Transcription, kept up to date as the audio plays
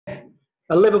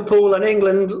a Liverpool and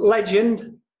England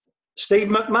legend, Steve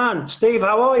McMahon. Steve,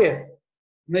 how are you?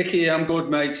 Micky, I'm good,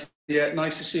 mate. Yeah,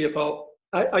 nice to see you, pal.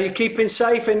 Are you keeping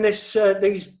safe in this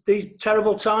these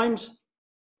terrible times?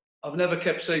 I've never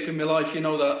kept safe in my life, you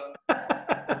know that.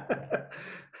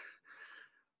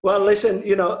 Well, listen,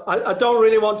 you know, I don't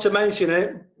really want to mention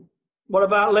it. What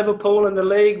about Liverpool and the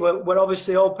league? We're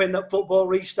obviously hoping that football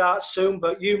restarts soon,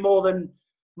 but you more than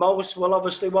most will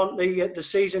obviously want the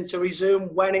season to resume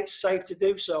when it's safe to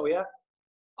do so, yeah?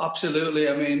 Absolutely.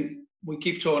 I mean, we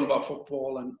keep talking about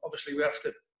football, and obviously we have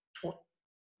to,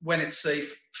 when it's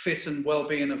safe, fit and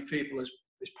well-being of people is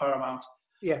paramount.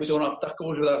 Yes. We don't have, that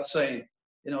goes without saying,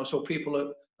 you know, so people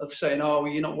are saying, oh,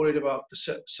 well, you're not worried about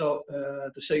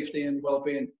the safety and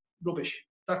well-being. Rubbish.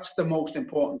 That's the most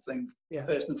important thing, yeah.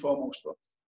 First and foremost. But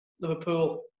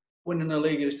Liverpool winning the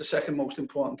league is the second most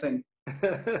important thing.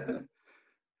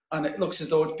 And it looks as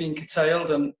though it's being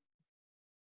curtailed, and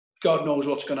God knows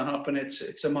what's going to happen.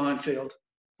 It's a minefield.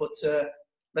 But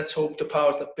let's hope the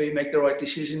powers that be make the right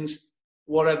decisions.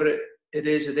 Whatever it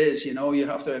is, you know, you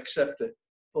have to accept it.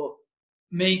 But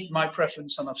my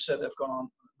preference, and I've said, I've gone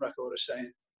on record as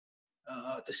saying,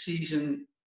 the season,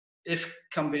 if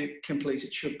can be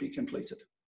completed, should be completed.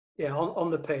 Yeah, on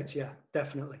the pitch, yeah,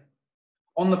 definitely.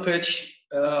 On the pitch,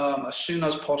 as soon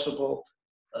as possible,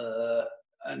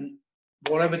 and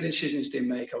whatever decisions they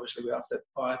make, obviously we have to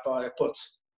abide by it. But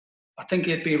I think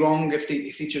it'd be wrong if they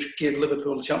just give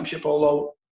Liverpool the championship,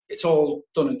 although it's all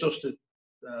done and dusted.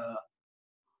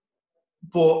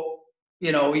 But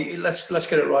you know, let's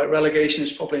get it right. Relegation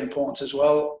is probably important as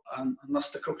well, and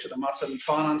that's the crux of the matter. And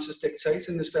finances dictate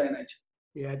in this day and age.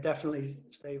 Yeah, definitely,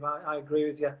 Steve. I agree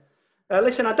with you.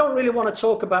 Listen, I don't really want to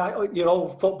talk about your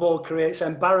old football career. It's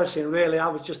embarrassing, really. I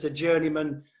was just a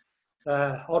journeyman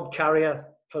odd carrier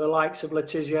for the likes of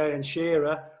Letizia and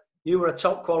Shearer. You were a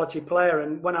top quality player,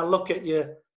 and when I look at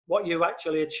what you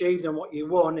actually achieved and what you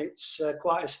won, it's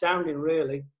quite astounding,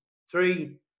 really.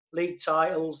 3 league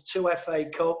titles, 2 FA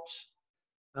Cups,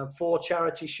 and 4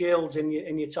 charity shields in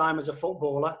your time as a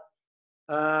footballer.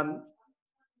 But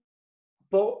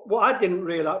what I didn't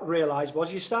realise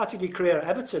was you started your career at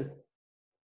Everton.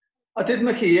 I did,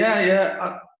 Micky,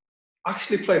 yeah. I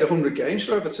actually played 100 games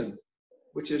for Everton,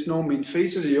 which is no mean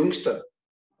feat as a youngster.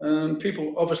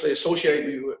 People obviously associate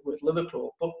me with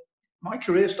Liverpool, but my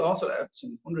career started at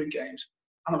Everton, 100 games.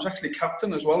 And I was actually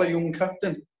captain as well, a young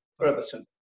captain for Everton.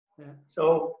 Yeah.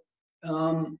 So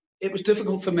it was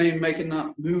difficult for me making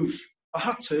that move. I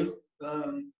had to,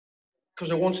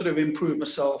 because I wanted to improve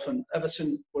myself, and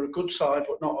Everton were a good side,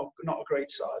 but not a great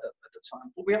side at the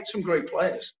time. But we had some great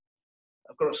players.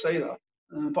 I've got to say that.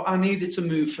 But I needed to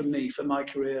move for my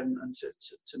career and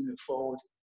to move forward.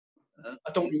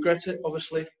 I don't regret it,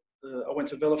 obviously. I went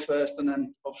to Villa first, and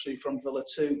then obviously from Villa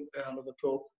to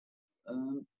Liverpool.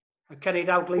 Kenny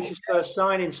Dalglish's first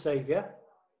signing, Steve, yeah?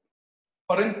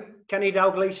 Pardon? Kenny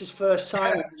Dalglish's first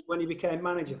signing was when he became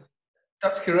manager.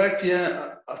 That's correct,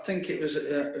 yeah. I think it was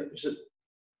a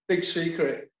big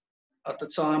secret at the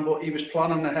time, but he was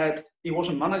planning ahead. He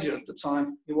wasn't manager at the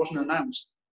time. He wasn't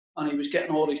announced. And he was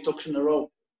getting all these ducks in a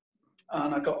row.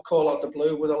 And I got a call out the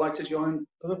blue, would I like to join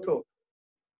Liverpool?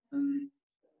 And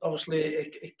obviously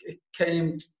it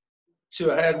came to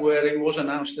a head where he was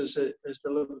announced as the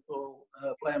Liverpool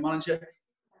player manager.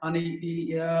 And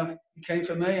he came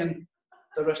for me, and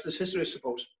the rest is history, I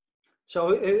suppose.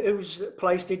 So whose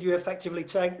place did you effectively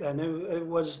take then? Who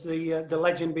was the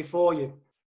legend before you?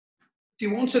 They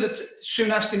wanted it.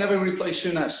 Souness, they never replaced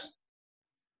Souness.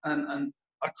 And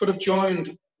I could have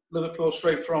joined Liverpool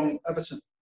straight from Everton,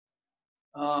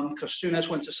 because Souness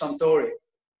went to Sampdoria,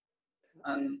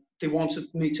 and they wanted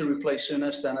me to replace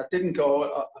Souness. Then I didn't go.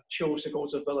 I chose to go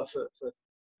to Villa for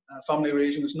family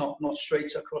reasons, not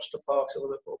straight across the park to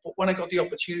Liverpool. But when I got the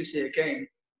opportunity again,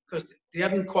 because they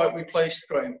hadn't quite replaced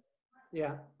Graham,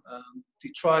 yeah, they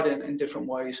tried in different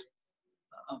ways.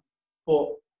 But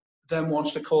then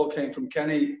once the call came from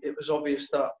Kenny, it was obvious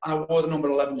that I wore the number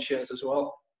 11 shirt as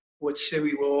well, which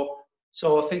Suey wore.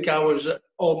 So I think I was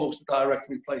almost a direct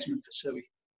replacement for Suey.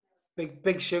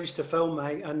 Big shoes to fill,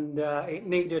 mate, and it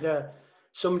needed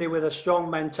somebody with a strong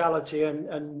mentality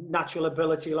and natural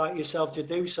ability like yourself to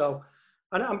do so.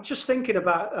 And I'm just thinking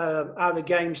about how the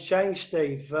game's changed,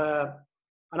 Steve.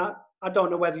 And I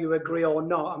don't know whether you agree or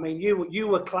not. I mean, you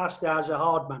were classed as a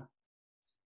hard man,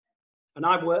 and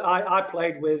I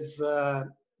played with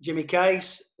Jimmy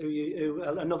Case, who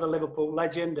another Liverpool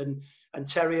legend, and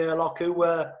Terry Erlock, who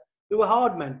were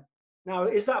hard men. Now,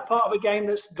 is that part of a game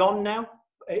that's gone now,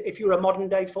 if you're a modern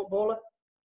day footballer?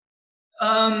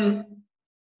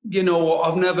 You know,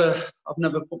 I've never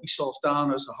put myself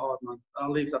down as a hard man.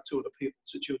 I'll leave that to other people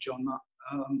to judge on that.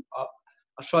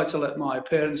 I tried to let my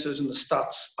appearances and the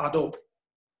stats add up.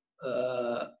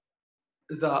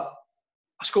 That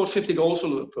I scored 50 goals for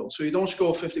Liverpool. So you don't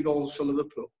score 50 goals for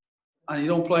Liverpool, and you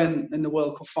don't play in the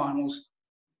World Cup finals,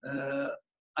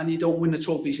 and you don't win the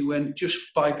trophies you win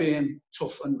just by being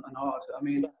tough and hard. I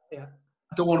mean, yeah.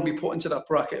 I don't want to be put into that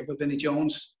bracket of a Vinnie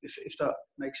Jones, if that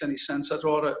makes any sense. I'd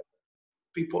rather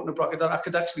be put in a bracket that I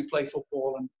could actually play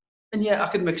football, and yeah, I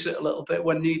could mix it a little bit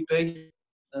when need be.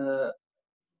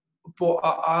 But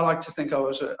I like to think I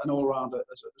was an all-rounder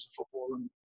as a footballer.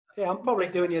 Yeah, I'm probably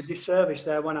doing you a disservice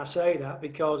there when I say that,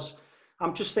 because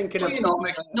I'm just thinking. No, you're not,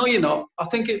 Mick. No, you're not. I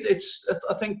think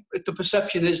I think the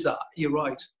perception is that you're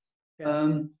right.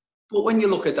 Yeah. But when you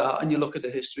look at that and you look at the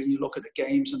history and you look at the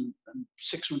games and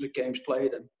 600 games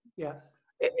played, and yeah,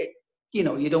 you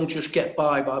know, you don't just get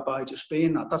by just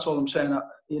being that. That's all I'm saying.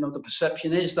 You know, the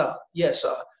perception is that, yes,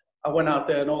 I went out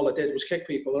there and all I did was kick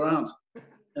people around.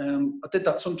 I did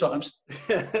that sometimes.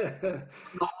 Not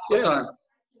all the time.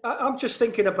 I'm just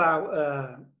thinking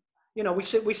about, you know, we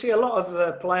see a lot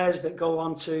of players that go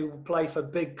on to play for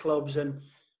big clubs, and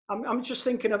I'm just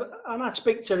thinking of, and I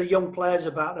speak to the young players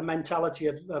about the mentality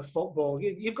of football.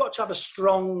 You've got to have a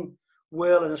strong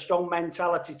will and a strong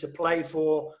mentality to play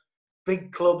for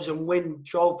big clubs and win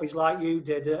trophies like you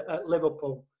did at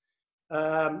Liverpool.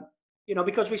 You know,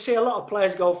 because we see a lot of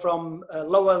players go from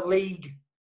lower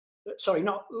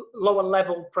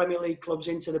level Premier League clubs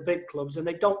into the big clubs, and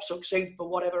they don't succeed for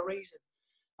whatever reason.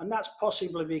 And that's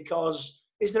possibly because,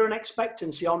 is there an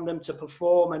expectancy on them to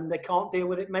perform and they can't deal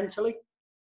with it mentally?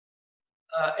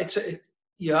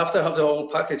 You have to have the whole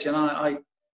package. And I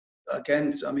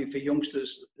mean, for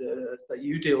youngsters that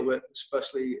you deal with,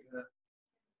 especially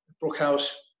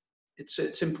Brookhouse,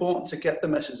 it's important to get the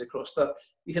message across that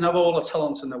you can have all the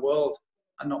talent in the world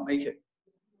and not make it.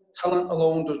 Talent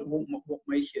alone won't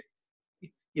make it.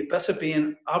 You're better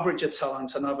being average at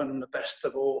talent and having the best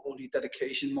of all your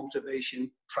dedication,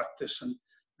 motivation, practice,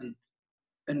 and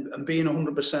being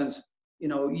 100%. You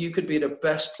know, you could be the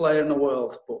best player in the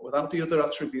world, but without the other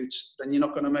attributes, then you're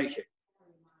not going to make it.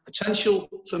 Potential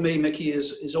for me, Micky,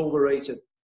 is overrated.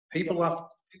 People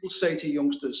say to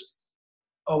youngsters,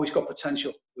 "Oh, he's got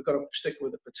potential. We've got to stick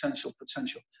with the potential."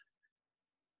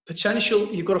 Potential,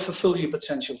 you've got to fulfill your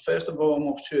potential. First of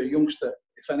all, to a youngster,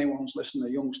 if anyone's listening,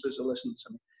 the youngsters are listening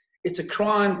to me. It's a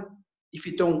crime if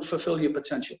you don't fulfill your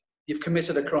potential. You've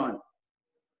committed a crime.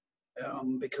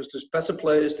 Because there's better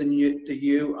players than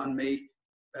you and me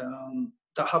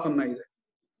that haven't made it.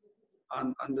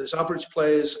 And there's average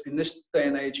players in this day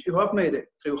and age who have made it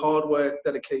through hard work,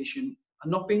 dedication,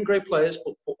 and not being great players,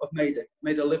 but have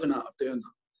made a living out of doing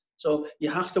that. So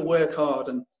you have to work hard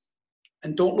and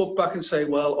don't look back and say,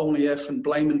 well, only if, and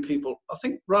blaming people. I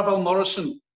think Ravel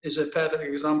Morrison is a perfect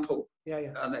example.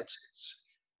 Yeah. And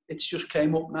it's just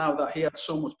came up now that he had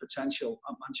so much potential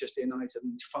at Manchester United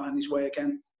and he's finding his way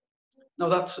again. No,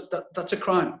 that's a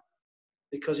crime,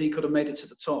 because he could have made it to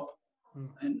the top.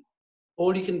 And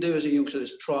all you can do as a youngster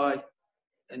is try.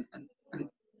 And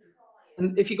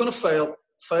if you're going to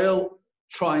fail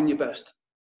trying your best.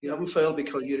 You haven't failed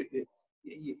because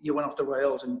you went off the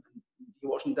rails and you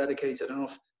wasn't dedicated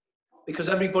enough. Because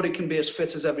everybody can be as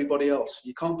fit as everybody else.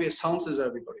 You can't be as talented as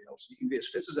everybody else. You can be as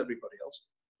fit as everybody else.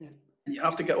 Yeah. And you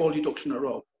have to get all your ducks in a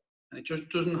row. And it just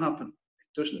doesn't happen.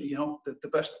 It doesn't, you know, the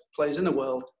best players in the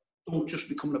world don't just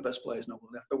become the best players in the world.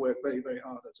 They have to work very, very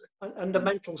hard at it. And the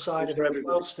mental side of it as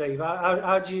well, Steve.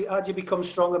 How do you become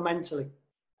stronger mentally?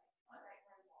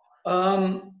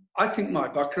 I think my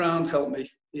background helped me.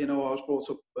 You know, I was brought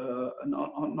up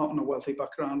not in a wealthy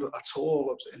background at all.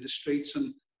 I was in the streets,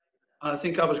 and I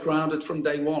think I was grounded from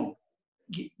day one.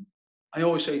 I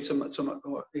always say even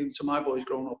to my boys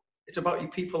growing up, it's about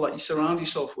your people that you surround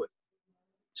yourself with.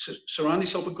 Surround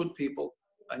yourself with good people,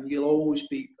 and you'll always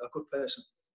be a good person.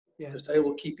 Because they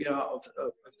will keep you out of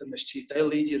the mischief. They'll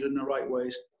lead you in the right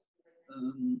ways.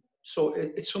 So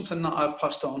it's something that I've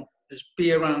passed on, is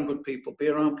be around good people. Be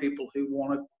around people who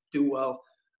want to do well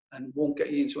and won't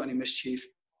get you into any mischief.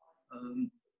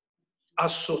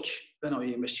 As such, you know,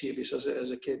 you're mischievous as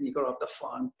a kid, and you've got to have that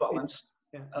fine balance.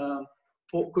 Yeah.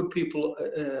 But good people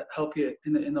help you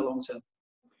in the long term.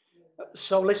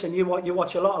 So listen, you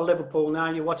watch a lot of Liverpool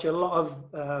now. You watch a lot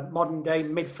of modern day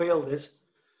midfielders.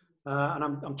 And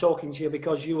I'm talking to you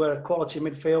because you were a quality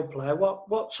midfield player.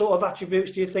 What sort of attributes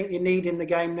do you think you need in the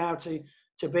game now to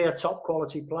be a top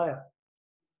quality player?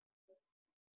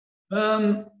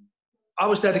 I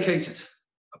was dedicated.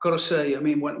 I've got to say. I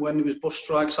mean, when there was bus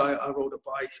strikes, I rode a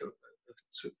bike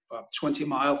about 20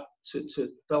 miles to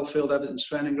Belfield Everton's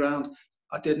training ground.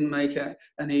 I didn't make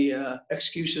any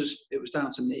excuses. It was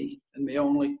down to me and me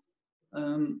only.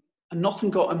 and nothing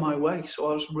got in my way. So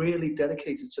I was really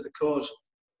dedicated to the cause,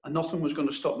 and nothing was going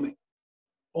to stop me.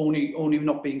 Only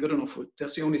not being good enough.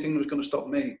 That's the only thing that was going to stop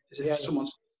me, is if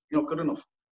someone's not good enough.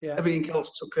 Yeah. Everything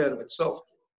else took care of itself.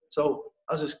 So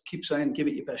as I keep saying, give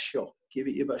it your best shot. Give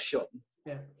it your best shot.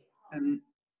 Yeah. And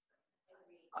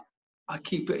I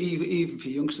keep it, even for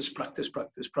youngsters, practice.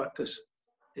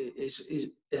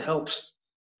 It helps.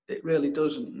 It really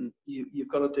does. And you've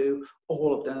got to do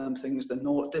all of them things.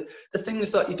 The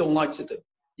things that you don't like to do.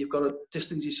 You've got to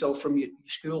distance yourself from your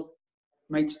school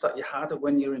mates that you had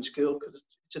when you're in school, because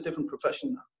it's a different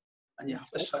profession now. And you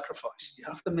have to sacrifice. You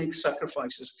have to make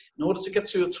sacrifices in order to get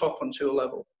to a top and to a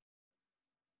level.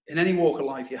 In any walk of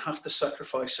life, you have to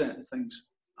sacrifice certain things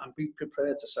and be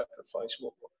prepared to sacrifice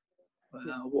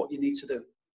what you need to do.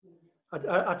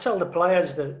 I tell the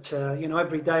players that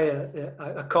every day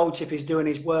a coach, if he's doing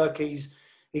his work, he's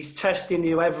testing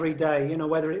you every day.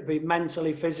 Whether it be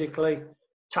mentally, physically,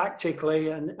 tactically,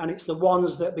 and it's the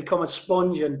ones that become a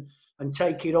sponge and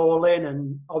take it all in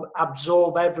and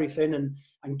absorb everything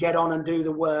and get on and do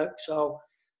the work. So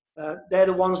they're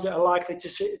the ones that are likely to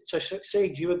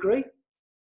succeed. Do you agree?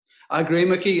 I agree,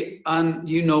 Micky. And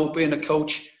being a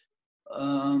coach,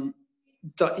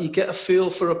 that you get a feel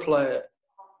for a player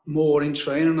more in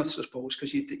training, I suppose,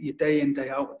 because you're day in, day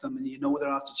out with them, and you know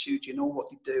their attitude, you know what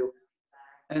they do.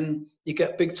 And you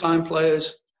get big time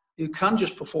players who can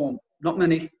just perform, not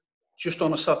many, just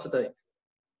on a Saturday.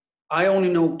 I only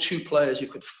know 2 players who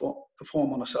could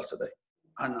perform on a Saturday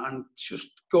and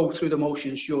just go through the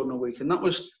motions during the week. And that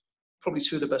was probably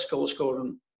 2 of the best goal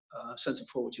scoring centre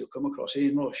forwards you'll come across.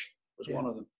 Ian Rush was one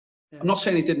of them. Yeah. I'm not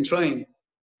saying he didn't train,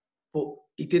 but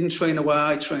he didn't train the way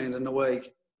I trained and the way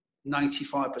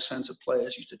 95% of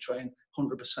players used to train,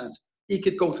 100%. He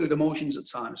could go through the motions at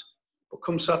times, but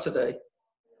come Saturday,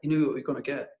 he knew what we were going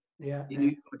to get. Yeah, he knew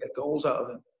you were going to get goals out of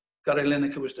him. Gary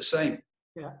Lineker was the same.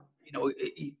 Yeah,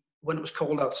 when it was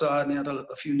cold outside and he had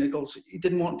a few niggles, he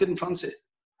didn't fancy it.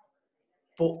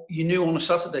 But you knew on a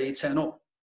Saturday he'd turn up.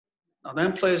 Now,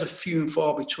 them players are few and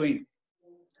far between.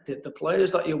 The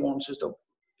players that you want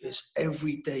is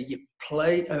every day you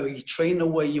play, or you train the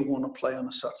way you want to play on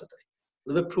a Saturday.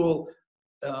 Liverpool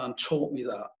taught me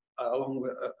that, along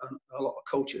with a lot of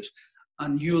coaches.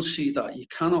 And you'll see that you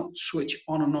cannot switch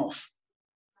on and off.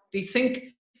 They think,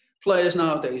 players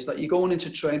nowadays, that you're going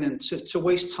into training to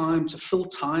waste time, to fill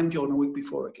time during the week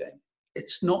before a game.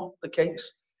 It's not the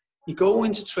case. You go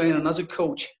into training as a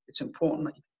coach, it's important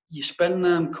that you spend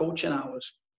them coaching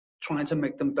hours trying to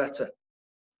make them better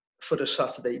for the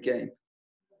Saturday game.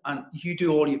 And you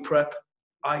do all your prep.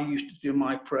 I used to do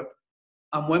my prep.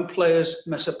 And when players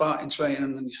mess about in training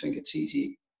and you think it's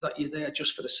easy, that you're there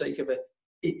just for the sake of it,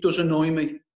 it does annoy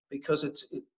me, because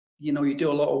you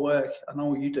do a lot of work. I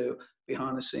know you do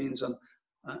behind the scenes, and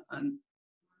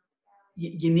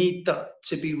you need that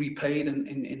to be repaid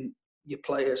in your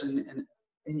players and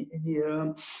in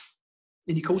your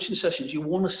coaching sessions. You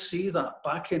want to see that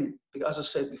back in, because as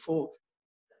I said before,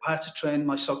 I had to train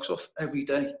my socks off every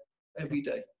day,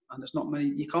 and there's not many.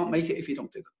 You can't make it if you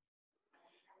don't do that.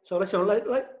 So listen,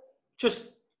 just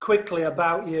quickly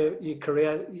about your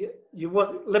career. You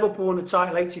won, Liverpool won the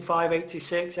title 85,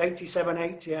 86, 87,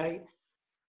 88,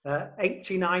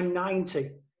 89,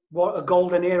 90. What a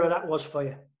golden era that was for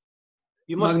you.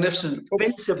 You must Magnificent. be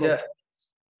invincible. Yeah.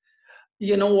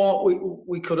 You know what?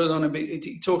 We could have done a bit.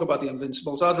 You talk about the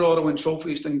invincibles. I'd rather win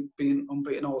trophies than being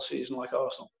unbeaten all season like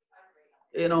Arsenal.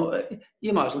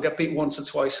 You might as well get beat once or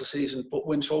twice a season, but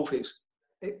win trophies.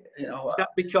 Is that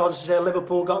because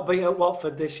Liverpool got beat at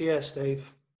Watford this year,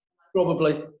 Steve?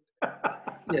 Probably.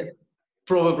 Yeah,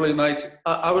 probably, mate.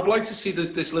 I would like to see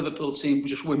this Liverpool team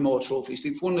just win more trophies.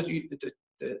 They've won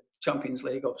the Champions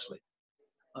League, obviously,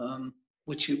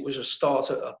 which was a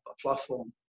start, a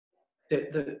platform.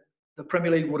 The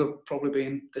Premier League would have probably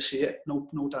been this year,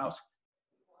 no doubt.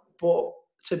 But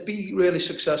to be really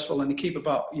successful, and you keep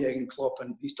about Jurgen Klopp,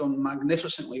 and he's done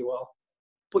magnificently well.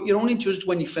 But you're only judged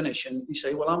when you finish, and you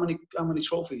say, well, how many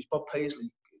trophies? Bob Paisley,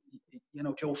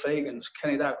 Joe Fagan's,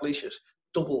 Kenny Dalglish's,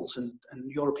 doubles and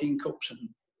European Cups and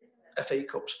FA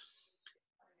Cups.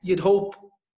 You'd hope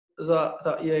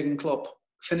that Jurgen Klopp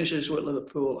finishes with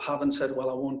Liverpool having said,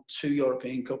 well, I won 2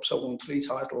 European Cups, I won 3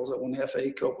 titles, I won the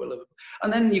FA Cup with Liverpool.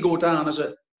 And then you go down as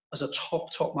a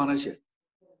top manager.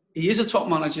 He is a top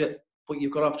manager, but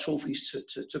you've got to have trophies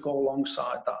to go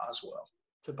alongside that as well.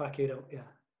 To back it up, yeah.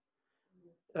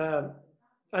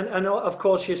 And of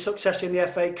course, your success in the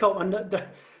FA Cup. And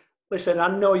listen, I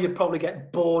know you probably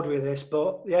get bored with this,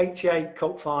 but the 88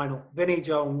 Cup final, Vinnie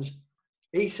Jones,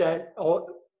 he said,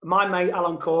 my mate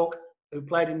Alan Cork, who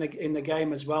played in the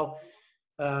game as well,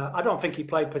 I don't think he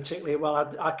played particularly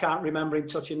well. I can't remember him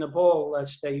touching the ball,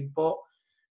 Steve, but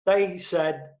they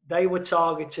said they were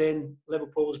targeting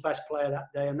Liverpool's best player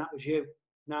that day, and that was you.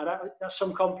 Now, that's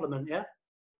some compliment, yeah?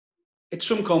 It's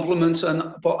some compliment,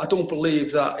 but I don't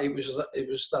believe that it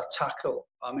was that tackle.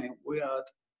 I mean, we had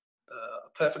a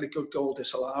perfectly good goal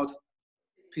disallowed.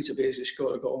 Peter Beardsley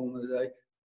scored a goal on the day.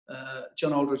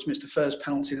 John Aldridge missed the first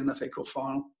penalty in the FA Cup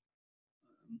final.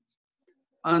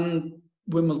 And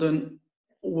Wimbledon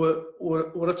were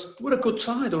a good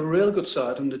side, or a real good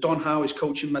side, under Don Howe's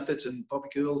coaching methods and Bobby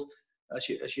Gould, as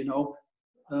you know,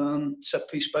 set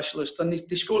piece specialist, and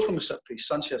they scored from a set piece.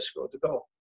 Sanchez scored the goal.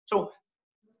 So,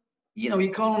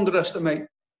 you can't underestimate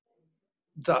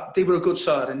that they were a good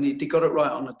side, and they got it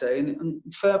right on the day, and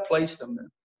fair play to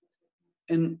them.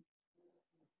 And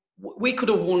we could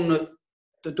have won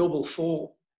the double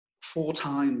four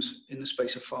times in the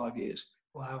space of 5 years.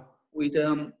 Wow.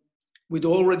 We'd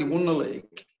already won the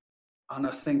league, and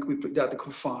I think we had the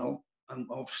cup final, and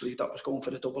obviously that was going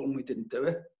for the double, and we didn't do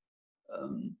it.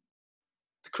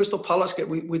 The Crystal Palace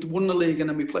we'd won the league, and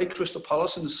then we played Crystal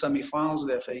Palace in the semi-finals of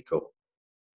the FA Cup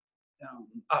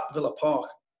at Villa Park.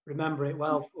 Remember it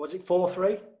well. Was it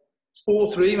 4-3?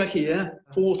 4-3, Micky, yeah.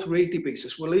 4-3, they beat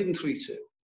us. We're leading 3-2.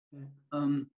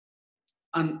 Yeah.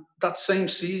 And that same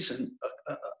season,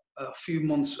 a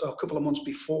couple of months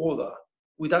before that,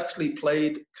 we'd actually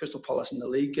played Crystal Palace in the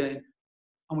league game,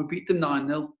 and we beat them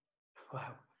 9-0.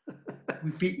 Wow.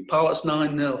 We beat Palace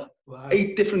 9-0. Wow.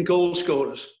 8 different goal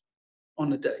scorers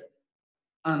on the day.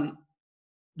 And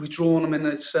we've drawn them in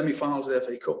the semi-finals of the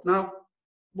FA Cup. Now,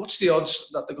 what's the odds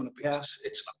that they're going to beat us?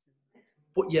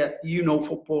 But yeah,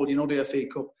 football, the FA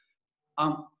Cup.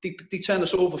 They turned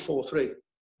us over 4-3,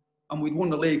 and we'd won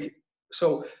the league.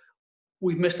 So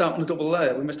we've missed out on the double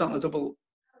there. We missed out on the double,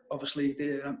 obviously,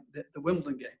 the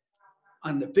Wimbledon game.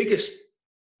 And the biggest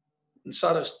and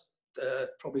saddest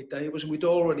probably day was we'd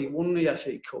already won the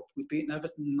FA Cup. We'd beaten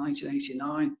Everton in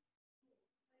 1989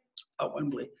 at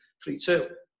Wembley, 3-2.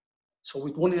 So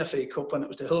we'd won the FA Cup, and it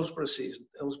was the Hillsborough season,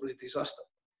 the Hillsborough disaster.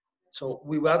 So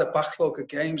we had a backlog of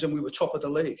games, and we were top of the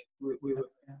league. We were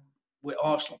with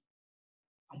Arsenal,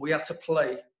 and we had to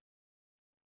play.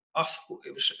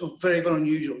 It was very, very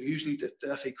unusual. Usually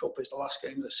the FA Cup is the last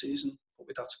game of the season, but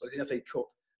we'd had to play the FA Cup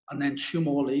and then 2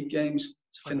 more league games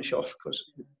to finish off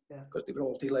because they were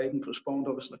all delayed and postponed,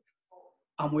 obviously.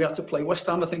 And we had to play West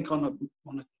Ham, I think, on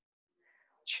a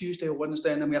Tuesday or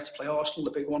Wednesday, and then we had to play Arsenal,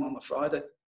 the big one, on a Friday.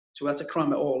 So we had to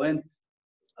cram it all in.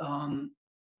 And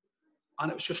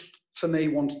it was just, for me,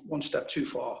 one step too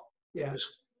far. Yeah.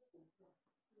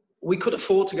 We could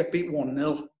afford to get beat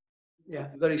 1-0. Yeah.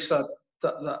 Very sad.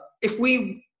 That if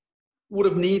we would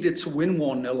have needed to win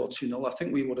 1-0 or 2-0, I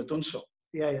think we would have done so.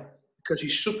 Yeah. Because you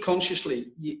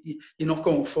subconsciously you're not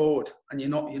going forward, and you're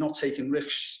not taking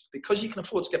risks because you can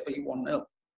afford to get beat 1-0.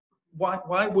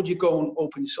 Why would you go and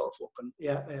open yourself up?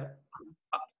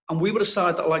 And we were a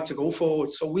side that liked to go forward,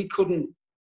 so we couldn't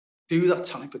do that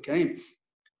type of game.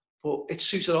 But it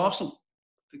suited Arsenal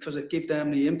because it gave them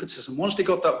the impetus. And once they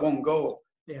got that one goal,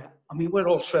 I mean, we're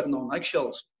all treading on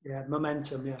eggshells. Yeah,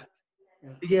 momentum.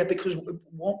 Yeah, because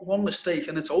one mistake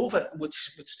and it's over,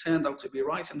 which turned out to be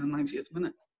right in the 90th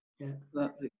minute. Yeah,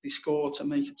 that they scored to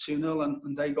make it 2-0,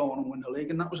 and they go on and win the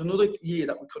league. And that was another year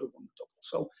that we could have won the double.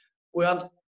 So we had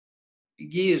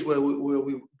years where we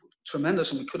were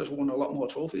tremendous, and we could have won a lot more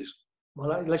trophies.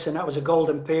 Well, listen, that was a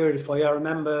golden period for you. I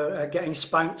remember getting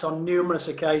spanked on numerous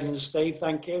occasions, Steve.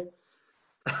 Thank you.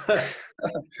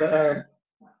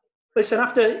 Listen,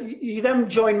 after you then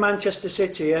joined Manchester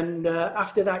City, and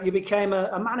after that you became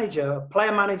a manager, a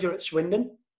player manager at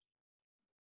Swindon.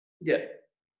 Yeah.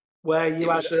 Where you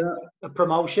had a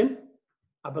promotion,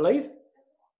 I believe.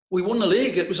 We won the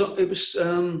league. It was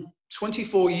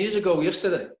 24 years ago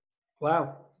yesterday.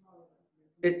 Wow.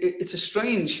 It's a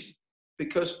strange,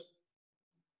 because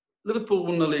Liverpool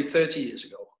won the league 30 years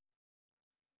ago,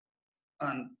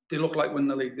 and they look like winning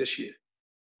the league this year.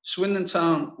 Swindon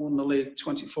Town won the league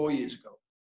 24 years ago,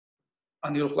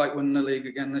 and they look like winning the league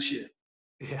again this year.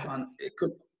 Yeah. And it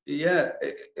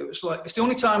was like, it's the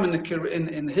only time in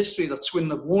the history that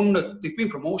Swindon have won. They've been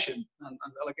promotion and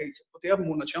relegated, but they haven't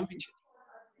won the championship.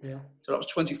 Yeah. So that was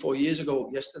 24 years ago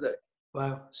yesterday.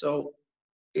 Wow. So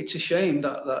it's a shame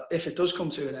that if it does come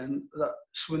to an end, that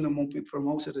Swindon won't be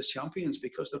promoted as champions,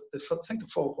 because I think they're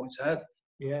 4 points ahead.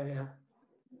 Yeah.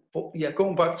 But yeah,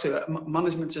 going back to it,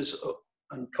 management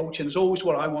and coaching is always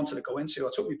what I wanted to go into. I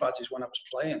took my badges when I was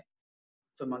playing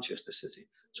for Manchester City.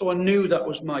 So I knew that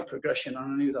was my progression, and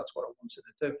I knew that's what I wanted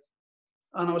to do.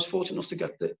 And I was fortunate enough to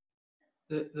get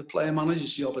the player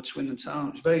manager's job at Swindon Town.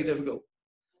 It was very difficult.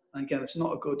 And again, it's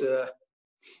not a good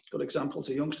good example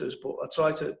to youngsters, but I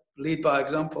try to lead by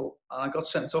example, and I got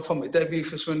sent off on my debut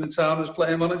for Swindon Town as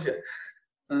player manager,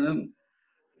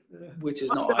 which is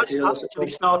not ideal. I actually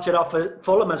started off at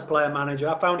Fulham as player manager.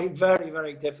 I found it very,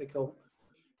 very difficult.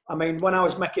 I mean, when I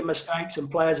was making mistakes and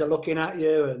players are looking at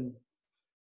you, and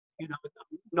you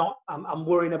know, I'm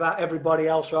worrying about everybody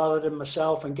else rather than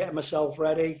myself and getting myself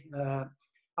ready.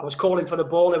 I was calling for the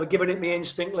ball; they were giving it me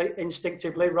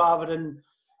instinctively, rather than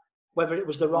whether it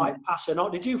was the right pass or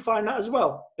not. Did you find that as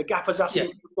well? The gaffer's asking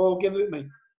for the ball, give it me.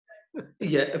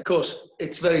 Yeah, of course.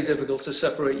 It's very difficult to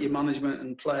separate your management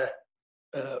and player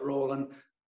role, and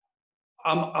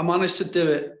I managed to do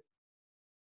it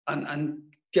and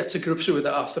get to grips with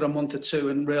it after a month or two,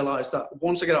 and realise that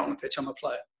once I get out on the pitch, I'm a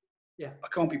player. Yeah, I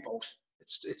can't be both.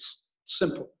 It's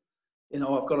simple. You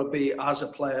know, I've got to be as a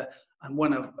player, and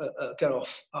when I get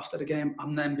off after the game,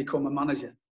 I'm then become a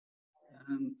manager.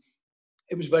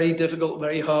 It was very difficult,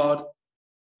 very hard,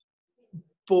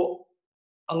 but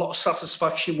a lot of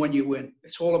satisfaction when you win.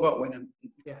 It's all about winning.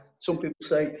 yeah. Some people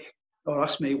say, or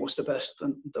ask me, what's the best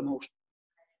and the most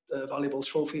valuable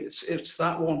trophy? It's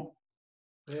that one.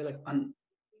 Really? And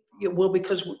yeah, well,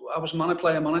 because I was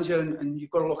player manager, and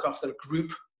you've got to look after a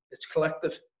group. It's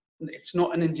collective. It's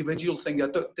not an individual thing. I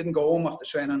didn't go home after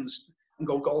training and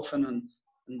go golfing and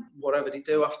whatever they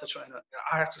do after training.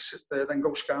 I had to sit there, then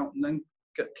go scout, and then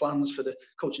get plans for the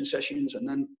coaching sessions, and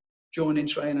then join in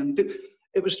training.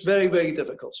 It was very, very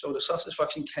difficult. So the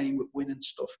satisfaction came with winning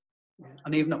stuff. Yeah.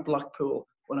 And even at Blackpool,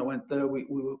 when I went there, we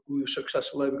were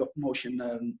successful there. We got promotion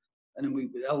there, and then we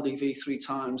LDV 3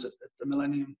 times at the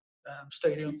Millennium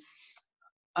Stadium.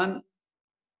 And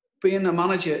being a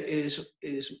manager is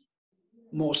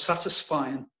more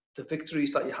satisfying, the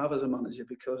victories that you have as a manager,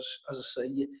 because, as I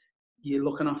say, you're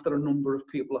looking after a number of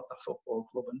people at that football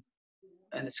club,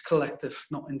 and it's collective,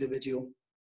 not individual.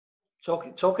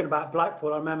 Talking about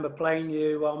Blackpool, I remember playing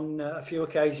you on a few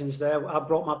occasions there. I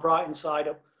brought my Brighton side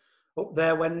up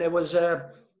there when there was a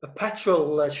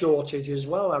petrol shortage as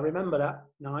well. I remember that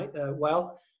night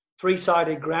well.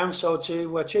 3-sided ground, so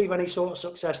to achieve any sort of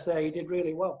success there, you did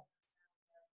really well.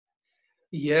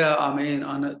 Yeah, I mean,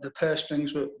 and the purse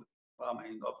strings were, I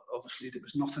mean, obviously there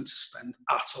was nothing to spend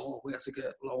at all. We had to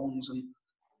get loans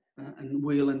and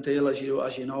wheel and deal, as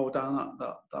you know, down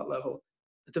that level.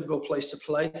 A difficult place to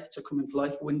play, to come and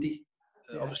play, windy,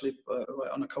 obviously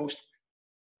right on the coast.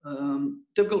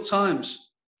 Difficult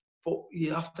times, but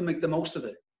you have to make the most of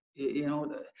it. You know,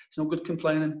 it's no good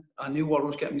complaining. I knew what I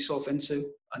was getting myself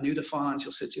into. I knew the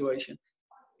financial situation.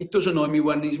 It does annoy me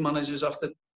when these managers, after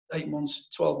 8 months,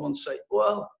 12 months, say,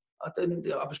 well, I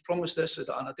was promised this, and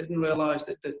I didn't realise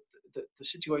that the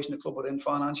situation the club are in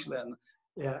financially, and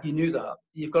you knew that.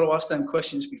 You've got to ask them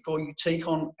questions before you take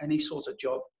on any sort of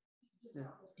job. Yeah.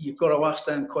 You've got to ask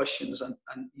them questions, and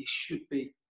you should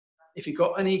be, if you've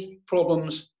got any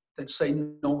problems, then say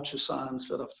no to signs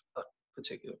for that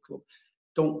particular club.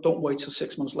 Don't wait till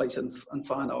 6 months later and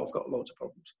find out I've got loads of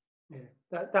problems.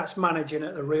 Yeah, that's managing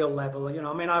at a real level. You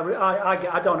know, I mean,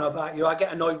 I don't know about you. I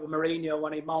get annoyed with Mourinho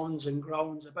when he moans and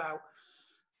groans about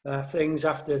things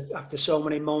after so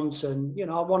many months, and you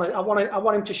know, I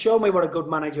want him to show me what a good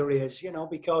manager he is. You know,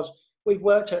 because we've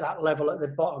worked at that level at the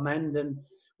bottom end, and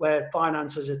where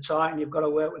finances are tight, and you've got to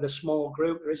work with a small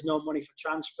group. There is no money for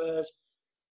transfers.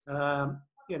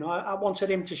 You know, I wanted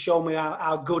him to show me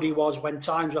how good he was when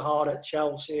times were hard at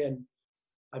Chelsea and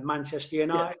Manchester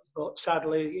United, but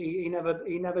sadly he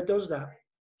never does that.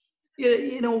 Yeah,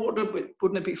 you know,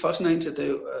 wouldn't it be fascinating to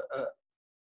do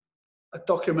a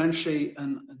documentary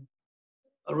and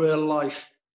a real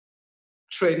life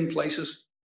trading places?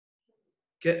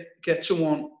 Get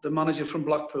someone, the manager from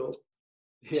Blackpool,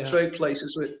 to trade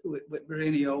places with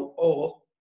Mourinho or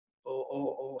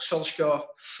Solskjaer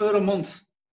for a month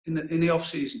in the off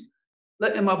season.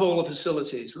 Let him have all the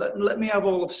facilities. Let me have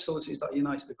all the facilities that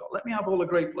United have got. Let me have all the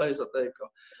great players that they've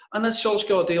got. And let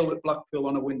Solskjaer deal with Blackpool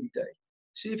on a windy day.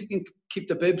 See if he can keep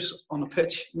the bibs on the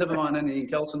pitch, never mind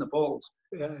anything else in the balls.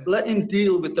 Yeah. Let him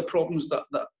deal with the problems that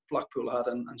Blackpool had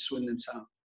and Swindon Town.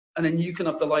 And then you can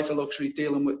have the life of luxury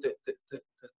dealing with the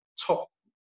top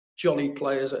jolly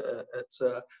players at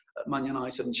Man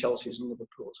United and Chelsea's and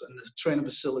Liverpool's, and the training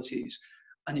facilities,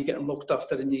 and you're getting looked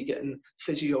after, and you're getting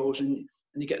physios, and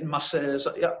you're getting masseurs.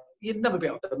 Yeah, you'd never be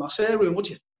out of the masseur room, would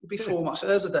you? It'd be 4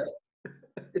 masseurs a day.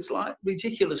 It's like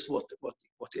ridiculous what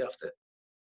they have to,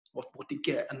 what they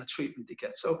get and the treatment they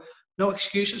get. So no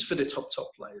excuses for the top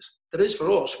players. There is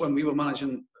for us when we were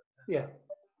managing. Yeah.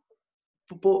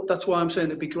 But that's why I'm saying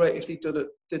it'd be great if they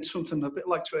did something a bit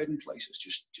like trading places,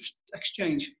 just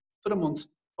exchange for a month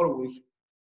or a week.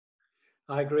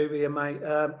 I agree with you, mate.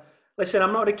 Listen,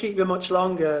 I'm not going to keep you much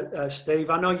longer, Steve.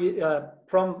 I know you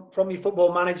from your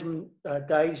football management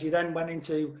days. You then went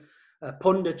into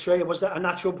punditry. Was that a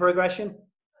natural progression?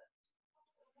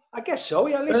 I guess so.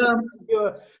 Yeah. Listen, Um,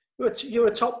 you're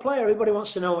a top player. Everybody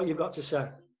wants to know what you've got to say.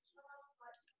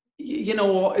 you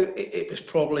know what? It was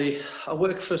probably, I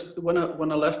worked for, when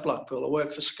I left Blackpool, I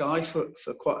worked for Sky for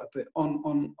quite a bit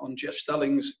on Jeff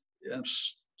Stelling's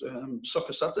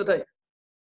Soccer Saturday.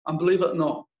 And believe it or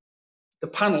not, the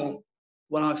panel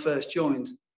when I first joined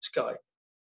Sky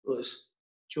was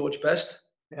George Best,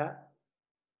 Yeah.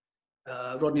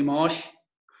 Rodney Marsh,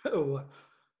 Oh,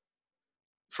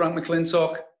 Frank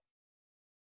McClintock,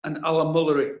 and Alan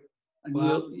Mullery. And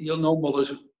wow. you'll know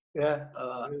Mullers. Yeah.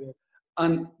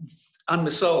 And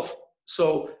myself.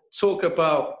 So talk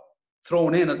about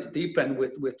thrown in at the deep end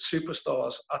with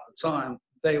superstars at the time.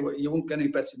 You won't get any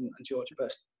better than George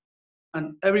Best.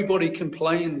 And everybody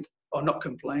complained, or not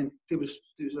complained. There was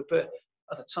a bit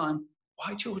at the time.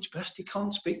 Why George Best? He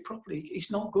can't speak properly. He's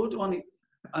not good on it.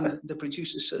 And the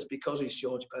producer says because he's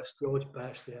George Best. George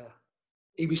Best, yeah.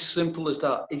 He was simple as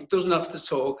that. He doesn't have to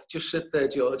talk. Just sit there,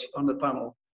 George, on the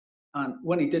panel. And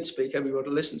when he did speak, everybody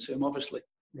listened to him, obviously.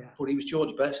 Yeah. But he was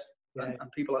George Best. Yeah.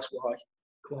 And people ask why.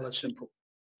 Quality. It's simple.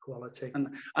 Quality.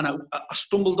 And I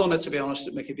stumbled on it, to be honest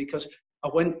with Micky, because I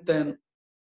went then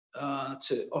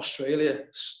to Australia,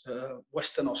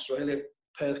 Western Australia,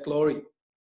 Perth Glory.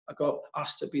 I got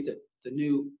asked to be the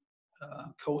new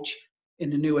coach in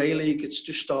the new A-League. It's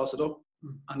just started up,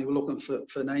 and they were looking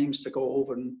for names to go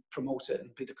over and promote it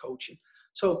and be the coach.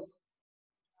 So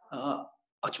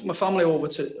I took my family over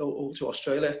to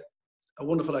Australia. A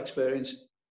wonderful experience.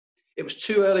 It was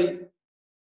too early.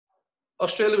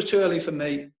 Australia was too early for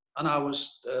me, and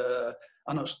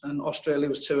and Australia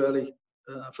was too early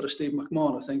for Steve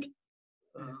McMahon, I think.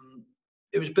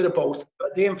 It was a bit of both.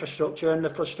 But the infrastructure and the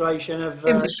frustration of...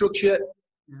 Infrastructure,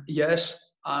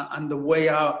 yes, and the way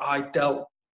I dealt,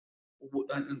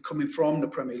 and coming from the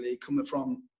Premier League, coming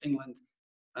from England,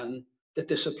 and the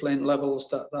discipline levels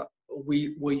that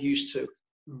we were used to.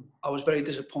 I was very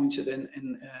disappointed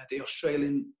in the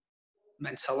Australian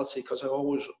mentality, because I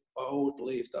always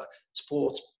believed that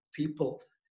sports people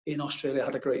in Australia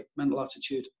had a great mental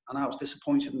attitude, and I was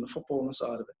disappointed in the footballing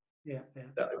side of it. Yeah.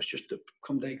 That it was just a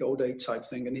come day go day type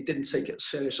thing, and he didn't take it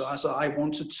serious as I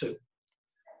wanted to.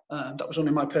 That was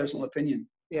only my personal opinion.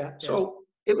 Yeah. So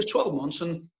it was 12 months,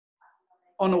 and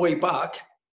on the way back,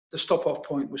 the stop-off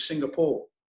point was Singapore.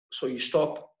 So you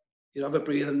stop, you have a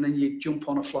breather, and then you jump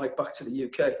on a flight back to the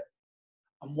UK.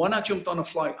 And when I jumped on a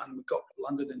flight and we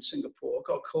landed in Singapore, I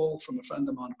got a call from a friend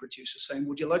of mine, a producer, saying,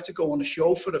 would you like to go on a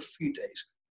show for a few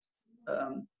days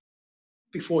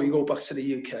before you go back to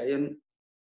the UK? And,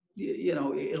 you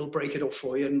know, it'll break it up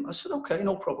for you. And I said, okay,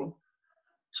 no problem.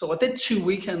 So I did 2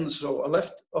 weekends. So I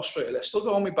left Australia, still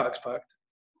got all my bags packed.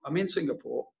 I'm in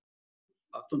Singapore.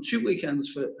 I've done 2 weekends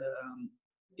for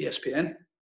ESPN,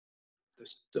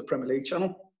 the Premier League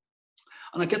channel.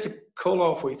 And I get a call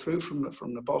halfway through from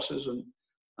the bosses, and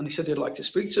he said he'd like to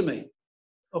speak to me.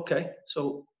 Okay,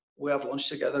 so we have lunch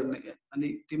together, and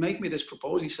they make me this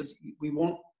proposal. He said, we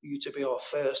want you to be our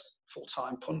first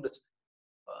full-time pundit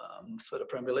for the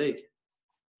Premier League.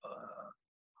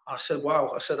 I said, wow.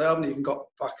 I said, I haven't even got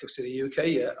back to the UK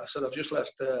yet. I said, I've just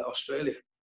left Australia.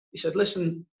 He said,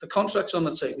 listen, the contract's on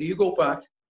the table. You go back.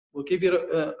 We'll give you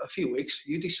a few weeks.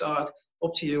 You decide.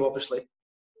 Up to you, obviously.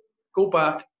 Go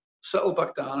back, settle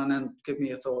back down, and then give me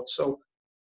your thoughts. So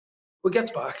we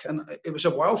get back, and it was a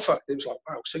wow factor. It was like,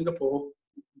 wow, Singapore,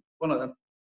 one of them.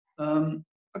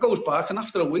 I goes back, and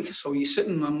after a week or so, you're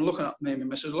sitting and looking at me and my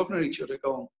missus, looking at each other,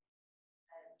 going,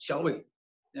 shall we?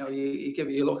 You know, you give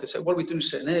it a look and say, what are we doing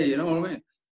sitting here? You know what I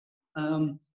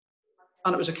mean?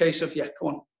 And it was a case of, yeah, come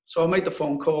on. So I made the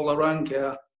phone call. I rang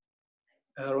the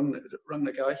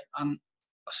guy, and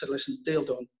I said, listen, deal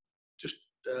done. Just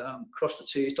cross the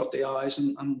T's, dot the I's,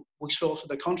 and we sorted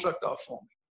the contract out for me.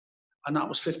 And that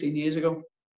was 15 years ago.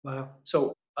 Wow.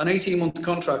 So an 18-month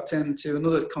contract turned into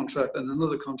another contract and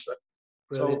another contract.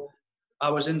 Brilliant. So I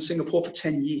was in Singapore for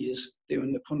 10 years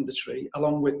doing the punditry,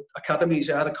 along with academies.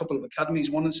 I had a couple of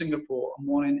academies, one in Singapore and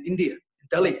one in India, in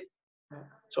Delhi. Yeah.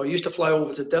 So I used to fly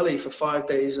over to Delhi for 5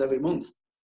 days every month,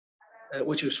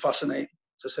 which was fascinating,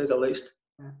 to say the least.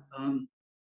 Yeah.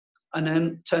 And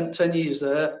then 10 years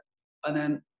there, and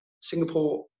then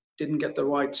Singapore didn't get the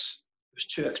rights. It was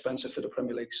too expensive for the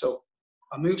Premier League. So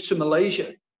I moved to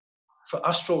Malaysia for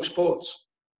Astro Sports.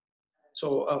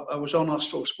 So I was on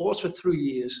Astro Sports for 3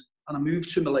 years, and I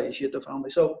moved to Malaysia, the family.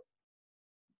 So,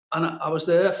 and I was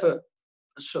there for,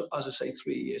 as I say,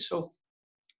 3 years. So,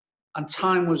 and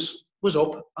time was was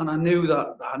up, and I knew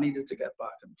that I needed to get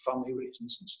back, and family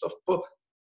reasons and stuff. But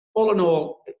all in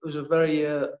all, it was a very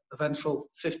eventful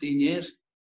 15 years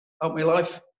out of my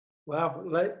life. Wow,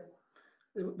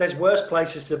 there's worse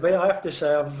places to be. I have to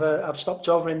say, I've stopped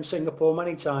over in Singapore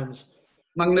many times.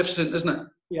 Magnificent, isn't it?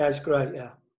 Yeah, it's great.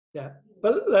 Yeah, yeah.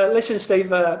 But listen,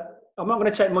 Steve, I'm not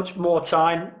going to take much more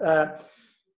time.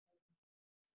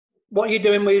 What are you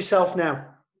doing with yourself now?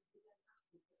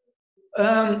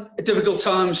 Difficult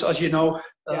times, as you know,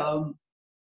 Yeah.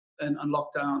 and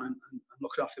lockdown, and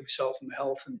looking after myself and my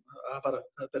health. And I've had a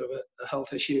bit of a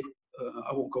health issue.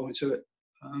 I won't go into it.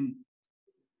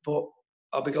 But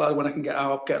I'll be glad when I can get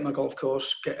out, get on the golf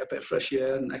course, get a bit of fresh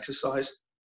air and exercise.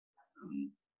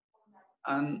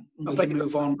 And we can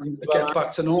move on and get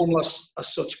back to normal as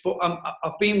such. But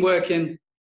I've been working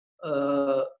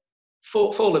for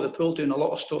Liverpool, doing a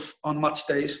lot of stuff on match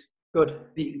days. Good.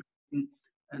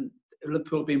 And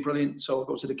Liverpool have been brilliant, so I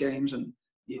go to the games and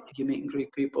you meet and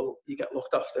greet people, you get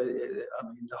looked after. I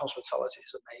mean, the hospitality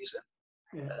is amazing.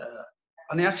 Yeah.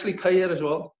 And they actually pay you as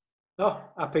well. Oh,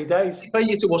 happy days. They pay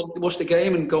you to watch the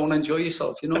game and go and enjoy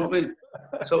yourself, you know what I mean?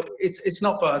 So it's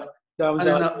not bad. Sounds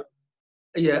like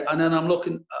yeah, and then I'm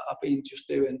looking, I've been just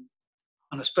doing,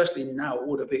 and especially now, it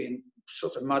would have been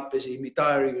sort of mad busy. My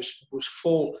diary was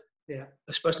full, yeah.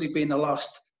 Especially being the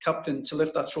last captain to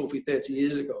lift that trophy 30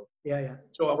 years ago. Yeah, yeah.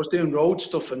 So I was doing road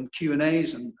stuff and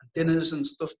Q&As and dinners and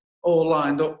stuff all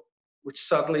lined up, which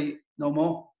sadly, no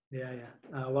more. Yeah,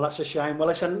 yeah. Well, that's a shame. Well,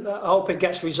 listen, I hope it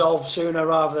gets resolved sooner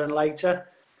rather than later.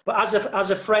 But as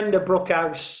a friend of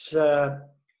Brookhouse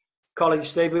College,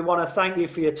 Steve, we want to thank you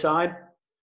for your time.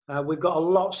 We've got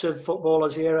lots of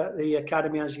footballers here at the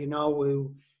academy, as you know,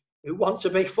 who want to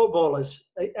be footballers.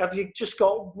 Have you just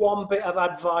got one bit of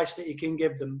advice that you can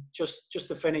give them, just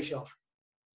to finish off?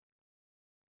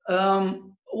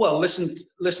 Well, listen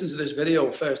to this video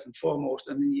first and foremost,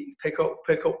 and then you pick up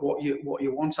what you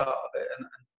want out of it. And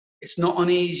it's not an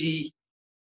easy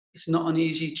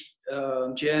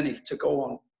journey to go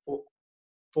on,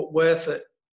 but worth it.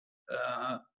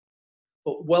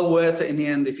 But well worth it in the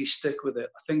end if you stick with it.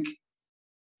 I think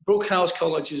Brookhouse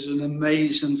College is an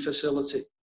amazing facility.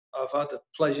 I've had the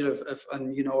pleasure of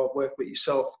and you know, I've worked with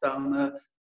yourself down there,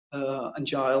 and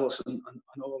Giles and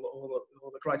all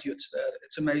the graduates there.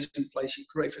 It's an amazing place,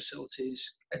 great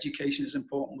facilities. Education is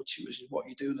important, which is what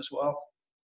you're doing as well.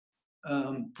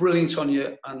 Brilliant on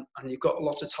you, and you've got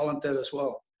lots of talent there as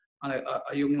well. And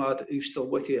a young lad who's still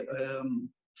with you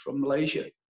from Malaysia,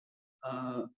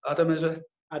 Adam, is it?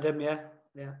 Adam, yeah.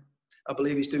 I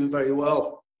believe he's doing very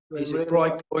well. He's a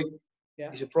bright boy.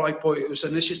 Yeah. He's a bright boy. It was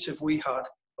an initiative we had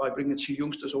by bringing 2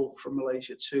 youngsters over from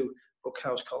Malaysia to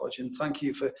Brookhouse College, and thank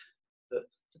you for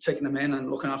taking them in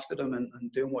and looking after them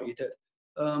and doing what you did.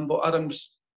 But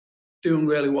Adam's doing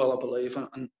really well, I believe,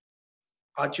 and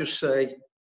I just say,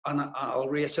 and I'll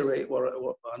reiterate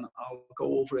and I'll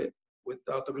go over it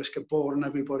without the risk of boring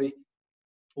everybody,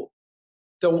 but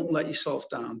don't let yourself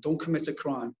down. Don't commit a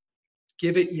crime.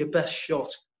 Give it your best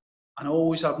shot, and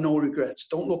always have no regrets.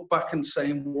 Don't look back and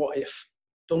saying, what if?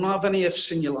 Don't have any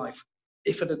ifs in your life.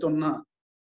 If I'd have done that,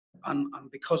 and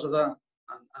because of that,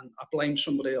 and I blame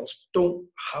somebody else. Don't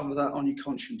have that on your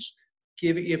conscience.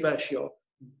 Give it your best shot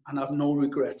and have no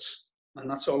regrets. And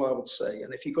that's all I would say.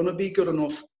 And if you're going to be good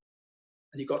enough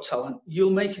and you've got talent,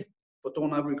 you'll make it. But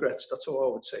don't have regrets. That's all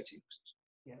I would say to you.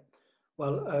 Yeah.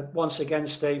 Well, once again,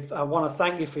 Steve, I want to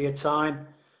thank you for your time.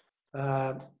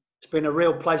 It's been a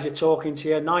real pleasure talking to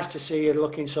you. Nice to see you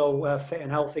looking so fit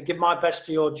and healthy. Give my best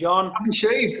to your John. I'm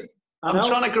shaved. I'm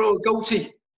trying to grow a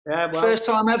goatie. Yeah, well, first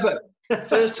time ever.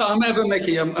 First time ever,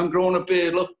 Micky. I'm growing a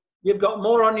beard. Look. You've got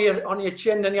more on your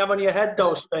chin than you have on your head,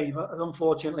 though, Steve.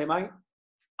 Unfortunately, mate.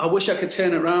 I wish I could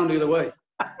turn it around either way.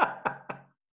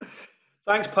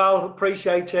 Thanks, pal.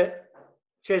 Appreciate it.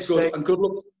 Cheers, Steve. And good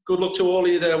luck to all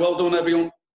of you there. Well done, everyone.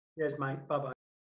 Cheers, mate. Bye-bye.